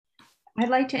I'd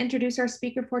like to introduce our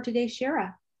speaker for today,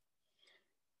 Shira.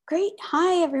 Great.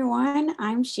 Hi, everyone.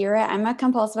 I'm Shira. I'm a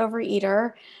compulsive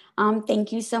overeater.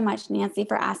 Thank you so much, Nancy,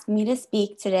 for asking me to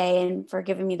speak today and for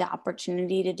giving me the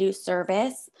opportunity to do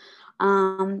service.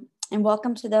 And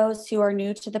welcome to those who are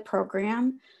new to the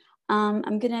program.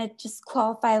 I'm going to just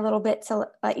qualify a little bit to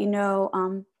let you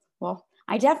know, well,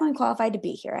 I definitely qualified to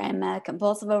be here. I'm a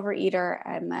compulsive overeater.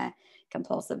 I'm a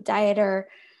compulsive dieter.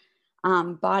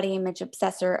 Body image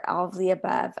obsessor, all of the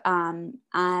above.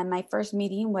 My first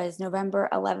meeting was November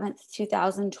 11th,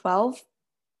 2012.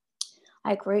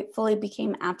 I gratefully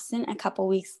became absent a couple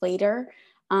weeks later.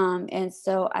 And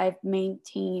so I've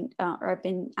maintained, or I've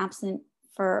been absent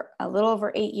for a little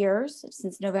over 8 years,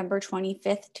 since November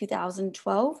 25th,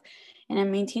 2012. And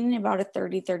I'm maintaining about a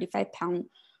 35 pound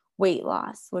weight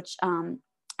loss, which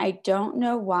I don't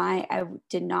know why I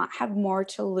did not have more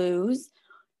to lose,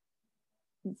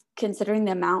 considering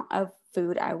the amount of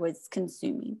food I was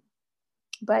consuming.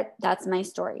 But that's my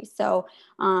story. So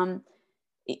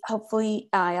hopefully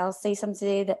I'll say something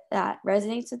today that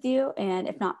resonates with you. And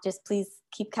if not, just please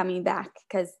keep coming back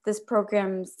because this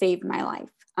program saved my life.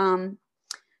 So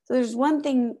there's one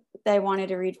thing that I wanted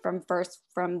to read from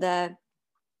the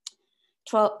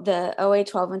OA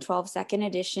 12 and 12 second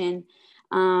edition,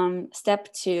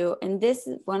 step 2. And this,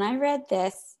 when I read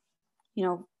this,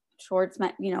 towards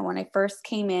my, when I first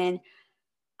came in,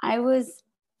 I was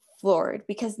floored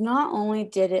because not only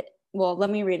did it, well, let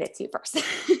me read it to you first.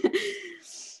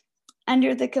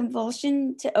 Under the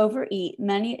compulsion to overeat,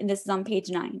 and this is on page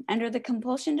 9, under the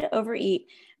compulsion to overeat,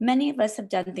 many of us have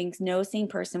done things no sane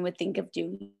person would think of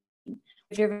doing. We've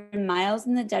driven miles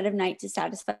in the dead of night to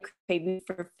satisfy craving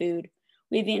for food.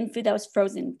 We've eaten food that was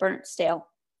frozen, burnt, stale,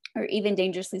 or even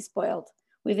dangerously spoiled.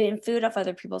 We've eaten food off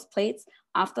other people's plates,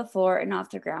 off the floor, and off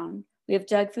the ground. We have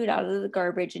dug food out of the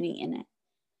garbage and eaten it.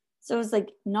 So it was like,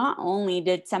 not only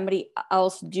did somebody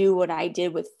else do what I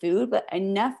did with food, but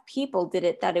enough people did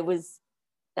it that it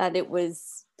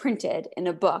was printed in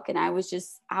a book. And I was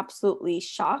just absolutely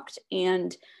shocked.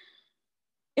 And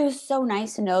it was so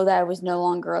nice to know that I was no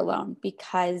longer alone,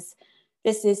 because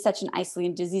this is such an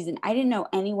isolating disease. And I didn't know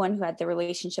anyone who had the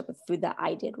relationship with food that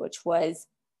I did, which was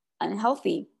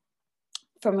unhealthy.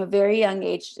 From a very young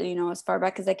age, as far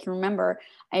back as I can remember,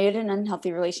 I had an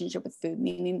unhealthy relationship with food,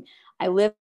 meaning I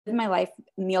lived my life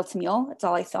meal to meal. That's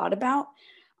all I thought about.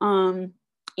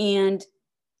 And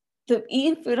the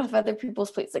eating food off other people's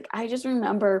plates. Like, I just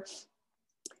remember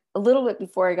a little bit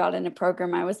before I got in a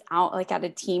program, I was out like at a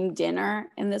team dinner,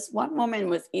 and this one woman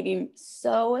was eating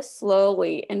so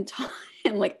slowly and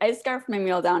like I scarfed my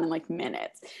meal down in like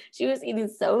minutes. She was eating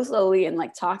so slowly and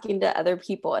like talking to other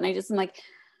people. And I just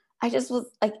was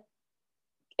like,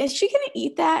 is she going to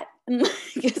eat that?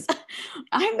 Because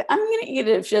I'm going to eat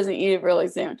it if she doesn't eat it really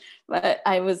soon. But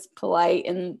I was polite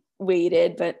and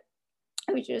waited, but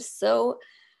it was just so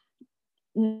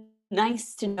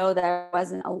nice to know that I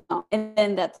wasn't alone, and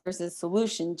then that there's a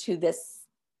solution to this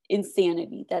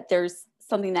insanity, that there's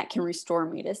something that can restore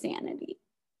me to sanity.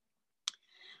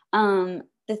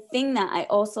 The thing that I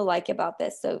also like about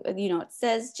this, so, it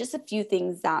says just a few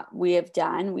things that we have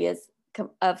done, we as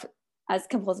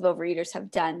compulsive overeaters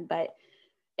have done, but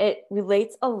it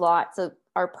relates a lot. So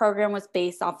our program was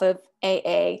based off of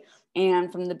AA and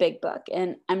from the Big Book.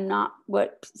 And I'm not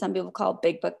what some people call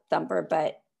big book thumper,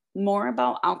 but more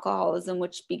about alcoholism,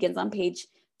 which begins on page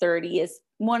 30, is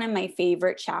one of my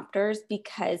favorite chapters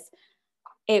because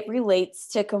it relates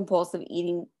to compulsive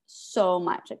eating so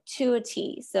much, like to a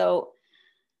T. So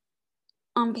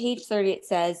on page 30, it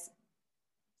says,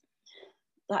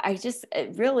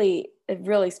 it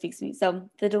really speaks to me. So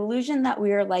the delusion that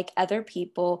we are like other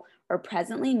people or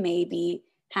presently maybe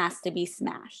has to be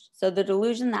smashed. So the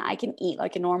delusion that I can eat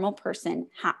like a normal person,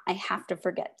 I have to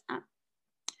forget that.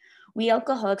 We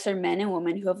alcoholics are men and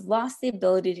women who have lost the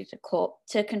ability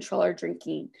to control our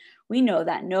drinking. We know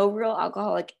that no real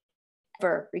alcoholic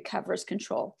ever recovers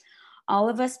control. All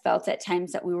of us felt at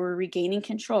times that we were regaining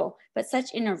control, but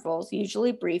such intervals,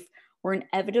 usually brief, were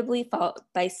inevitably followed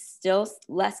by still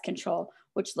less control,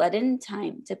 which led in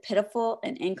time to pitiful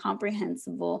and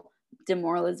incomprehensible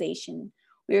demoralization.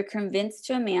 We are convinced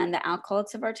to a man that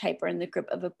alcoholics of our type are in the grip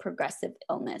of a progressive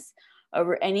illness.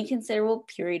 Over any considerable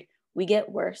period, we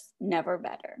get worse, never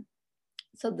better.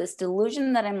 So this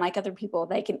delusion that I'm like other people,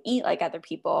 that I can eat like other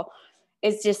people,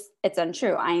 it's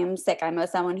untrue. I am sick. I'm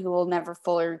someone who will never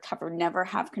fully recover, never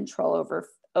have control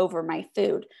over my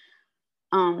food.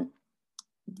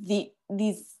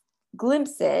 These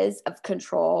glimpses of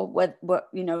control, what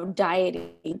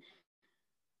dieting,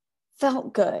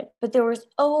 felt good, but there was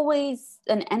always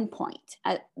an end point.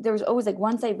 There was always like,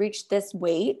 once I reached this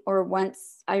weight, or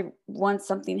once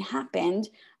something happened,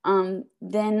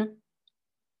 then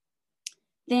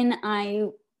I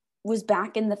was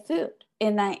back in the food,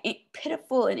 in that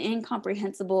pitiful and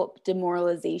incomprehensible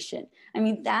demoralization. I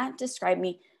mean, that described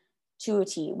me to a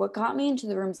T. What got me into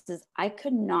the rooms is I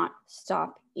could not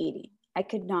stop eating. I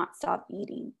could not stop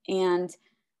eating. And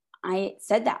I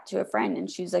said that to a friend, and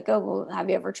she was like, oh, well, have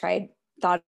you ever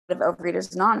thought of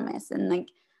Overeaters Anonymous? And like,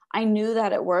 I knew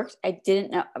that it worked. I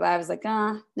didn't know, but I was like,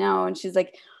 no. And she's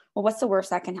like, well, what's the worst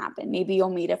that can happen? Maybe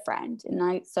you'll meet a friend.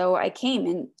 And so I came,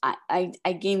 and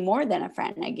I gained more than a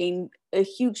friend. I gained a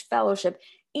huge fellowship.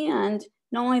 And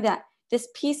not only that, this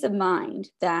peace of mind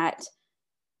that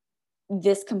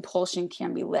this compulsion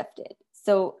can be lifted.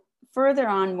 So further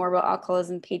on, more about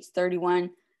alcoholism, page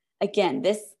 31. Again,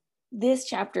 this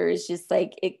chapter is just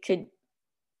like, it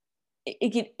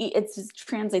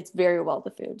translates very well to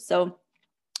food. So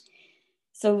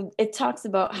it talks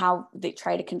about how they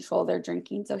try to control their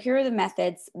drinking. So here are the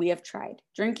methods we have tried.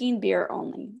 Drinking beer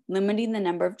only, limiting the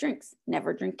number of drinks,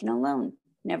 never drinking alone,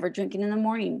 never drinking in the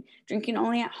morning, drinking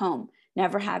only at home,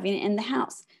 never having it in the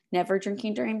house, never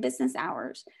drinking during business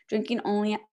hours, drinking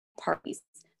only at parties,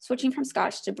 switching from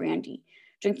scotch to brandy,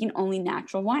 drinking only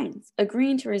natural wines,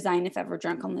 agreeing to resign if ever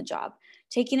drunk on the job,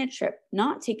 taking a trip,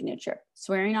 not taking a trip,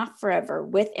 swearing off forever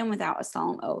with and without a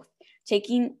solemn oath,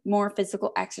 taking more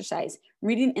physical exercise,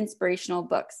 reading inspirational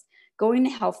books, going to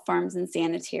health farms and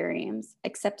sanitariums,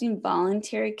 accepting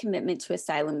voluntary commitment to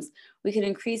asylums. We could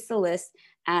increase the list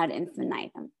ad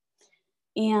infinitum.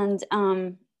 And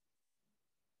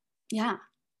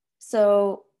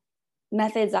so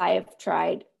methods I have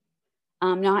tried: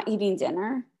 not eating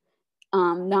dinner,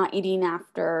 not eating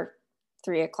after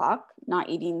 3 o'clock, not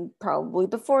eating probably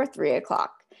before 3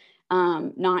 o'clock,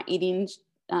 not eating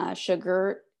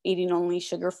sugar, eating only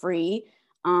sugar-free,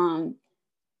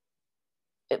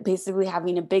 basically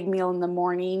having a big meal in the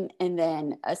morning and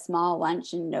then a small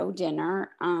lunch and no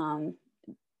dinner,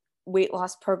 weight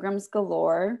loss programs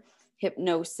galore,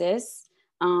 hypnosis.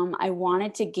 I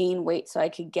wanted to gain weight so I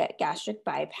could get gastric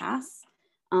bypass.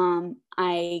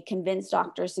 I convinced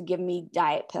doctors to give me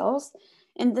diet pills.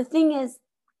 And the thing is,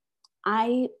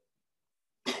 I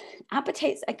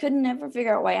could never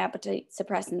figure out why appetite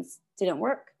suppressants didn't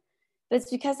work. But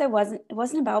it's because it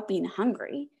wasn't about being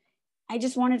hungry. I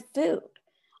just wanted food.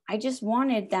 I just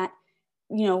wanted that,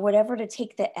 whatever to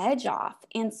take the edge off.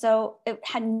 And so it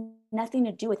had nothing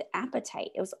to do with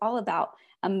appetite. It was all about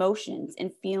emotions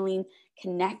and feeling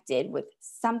connected with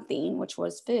something, which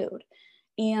was food.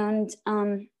 And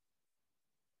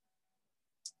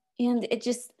it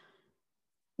just,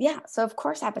 so of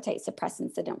course appetite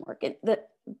suppressants didn't work.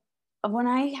 When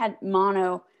I had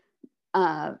mono,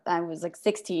 I was like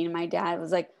 16, and my dad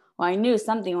was like, well, I knew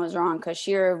something was wrong because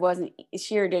Shira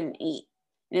didn't eat.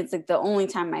 And it's like the only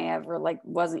time I ever like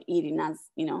wasn't eating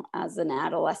as an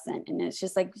adolescent. And it's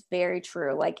just like very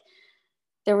true. Like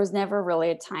there was never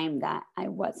really a time that I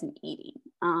wasn't eating.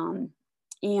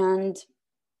 And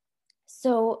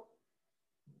so,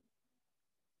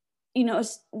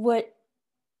 what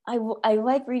I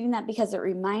like reading that because it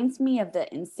reminds me of the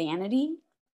insanity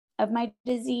of my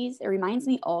disease. It reminds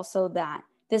me also that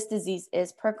this disease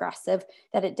is progressive,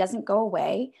 that it doesn't go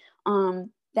away,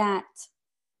 that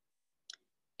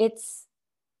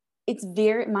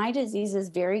my disease is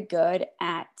very good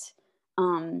at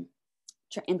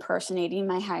impersonating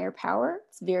my higher power.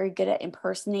 It's very good at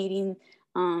impersonating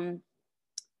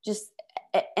just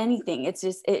anything. It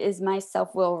is my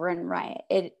self-will run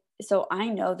riot. So I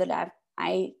know that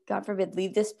I, God forbid,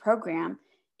 leave this program,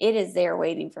 it is there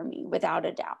waiting for me without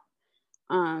a doubt.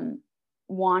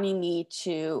 Wanting me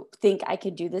to think I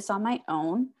could do this on my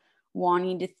own,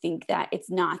 wanting to think that it's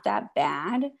not that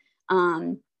bad.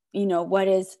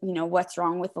 What's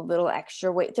wrong with a little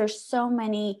extra weight? There's so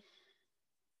many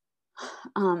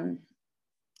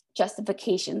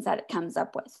justifications that it comes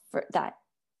up with for that.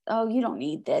 Oh, you don't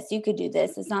need this. You could do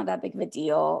this. It's not that big of a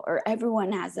deal. Or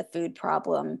everyone has a food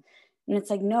problem. And it's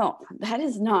like, no, that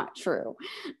is not true.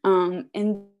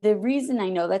 And the reason I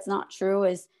know that's not true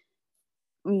is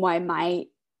why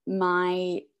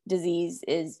my disease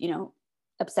is,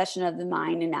 obsession of the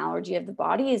mind and allergy of the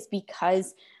body, is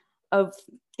because of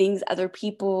things other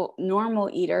people, normal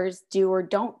eaters, do or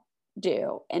don't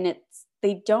do. And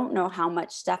they don't know how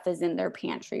much stuff is in their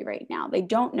pantry right now. They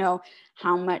don't know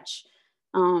how much,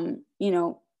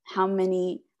 how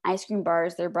many ice cream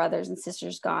bars their brothers and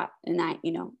sisters got, and I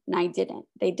didn't.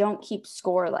 They don't keep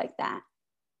score like that.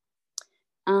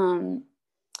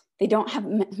 They don't have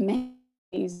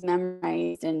menus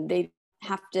memorized, and they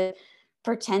have to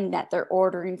pretend that they're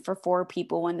ordering for 4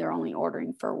 people when they're only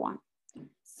ordering for 1.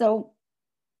 So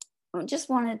I just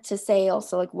wanted to say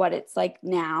also like what it's like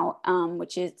now,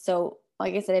 which is, so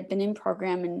like I said, I've been in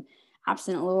program and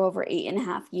absent a little over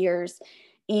 8.5 years,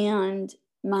 and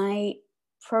my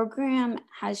program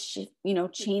has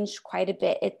changed quite a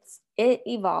bit. It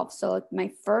evolved. So like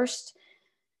my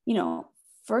you know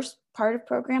first part of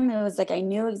program, it was like I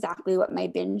knew exactly what my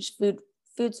binge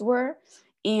foods were,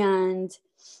 and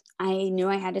I knew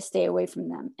I had to stay away from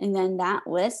them. And then that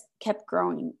list kept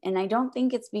growing. And I don't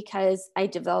think it's because I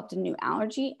developed a new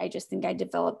allergy. I just think I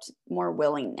developed more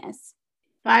willingness.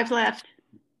 5 left.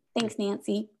 Thanks,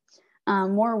 Nancy.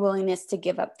 More willingness to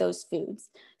give up those foods.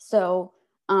 So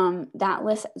that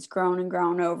list has grown and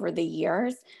grown over the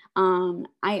years.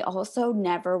 I also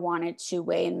never wanted to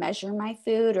weigh and measure my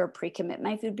food or pre-commit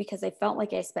my food because I felt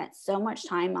like I spent so much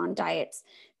time on diets,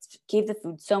 gave the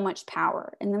food so much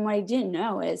power. And then what I didn't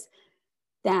know is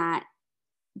that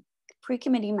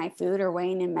pre-committing my food or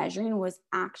weighing and measuring was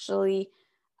actually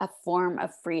a form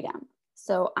of freedom.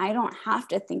 So I don't have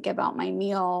to think about my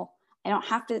meal. I don't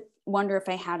have to wonder if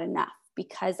I had enough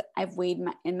because I've weighed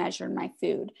and measured my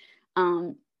food.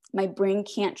 My brain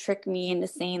can't trick me into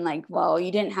saying like, well, you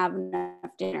didn't have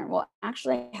enough dinner. Well,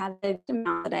 actually I had the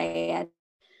amount that I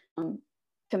had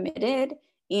committed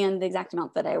and the exact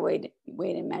amount that I weighed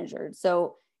and measured.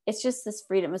 So it's just this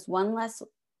freedom. It's one less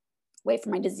way for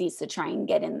my disease to try and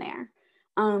get in there.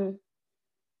 And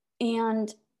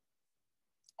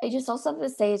I just also have to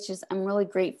say, I'm really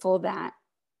grateful that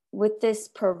with this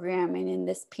program and in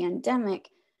this pandemic,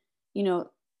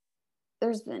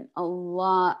 there's been a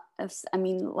lot of,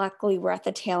 luckily we're at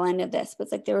the tail end of this, but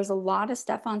it's like there was a lot of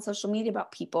stuff on social media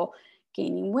about people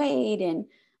gaining weight.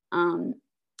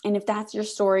 And if that's your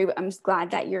story, I'm just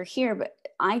glad that you're here, but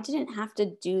I didn't have to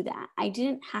do that. I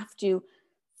didn't have to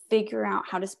figure out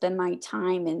how to spend my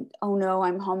time and, oh no,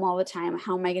 I'm home all the time.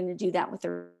 How am I going to do that with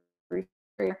a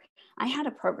refrigerator? I had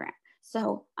a program.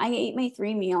 So I ate my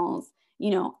 3 meals,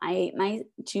 I ate my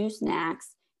 2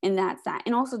 snacks, and that's that.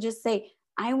 And also just say,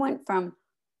 I went from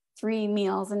 3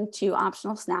 meals and 2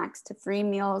 optional snacks to 3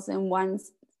 meals and 1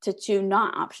 to 2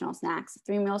 not optional snacks,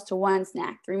 3 meals to 1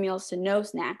 snack, 3 meals to no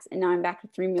snacks. And now I'm back to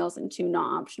 3 meals and 2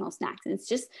 not optional snacks. And it's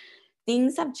just,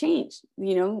 things have changed,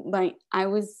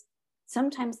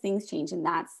 sometimes things change. And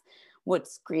that's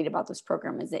what's great about this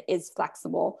program is it is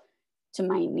flexible to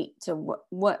my need, to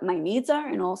what my needs are,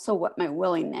 and also what my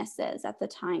willingness is at the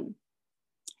time.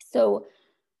 So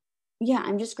yeah,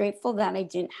 I'm just grateful that I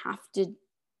didn't have to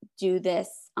do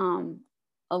this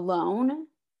alone.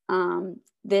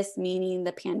 This meaning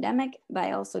the pandemic, but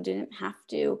I also didn't have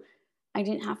to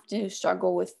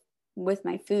struggle with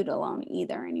my food alone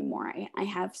either anymore. I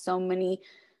have so many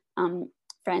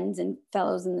friends and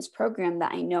fellows in this program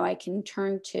that I know I can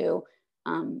turn to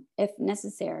if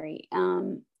necessary.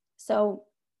 So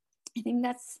I think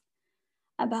that's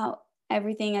about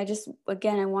everything. I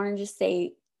want to just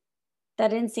say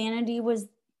that insanity was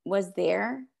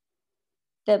there.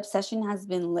 The obsession has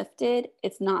been lifted.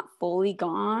 It's not fully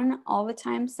gone all the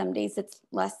time. Some days it's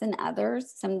less than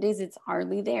others. Some days it's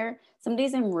hardly there. Some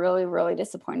days I'm really, really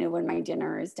disappointed when my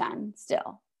dinner is done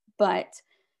still. But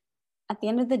at the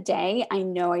end of the day, I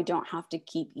know I don't have to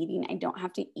keep eating. I don't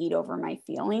have to eat over my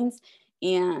feelings.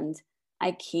 And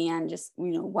I can just,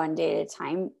 one day at a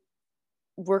time,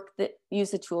 use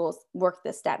the tools, work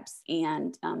the steps,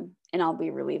 and I'll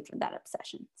be relieved of that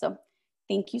obsession. So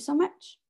thank you so much.